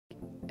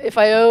If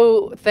I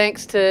owe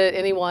thanks to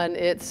anyone,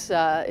 it's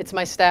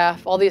my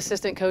staff, all the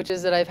assistant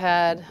coaches that I've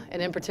had,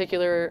 and in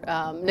particular,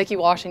 Nikki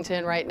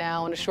Washington right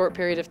now in a short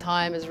period of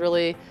time has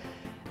really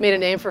made a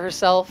name for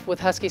herself with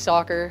Husky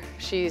soccer.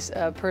 She's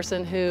a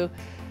person who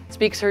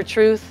speaks her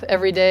truth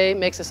every day,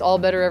 makes us all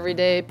better every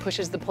day,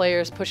 pushes the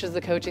players, pushes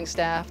the coaching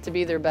staff to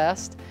be their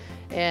best.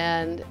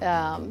 And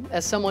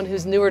as someone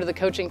who's newer to the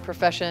coaching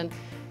profession,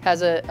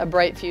 has a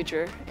bright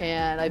future,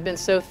 and I've been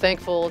so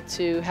thankful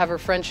to have her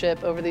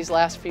friendship over these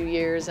last few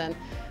years. And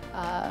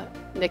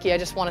Nikki, I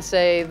just want to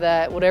say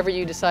that whatever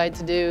you decide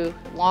to do,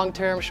 long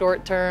term,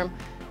 short term,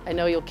 I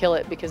know you'll kill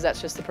it because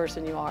that's just the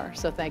person you are.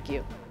 So thank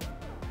you.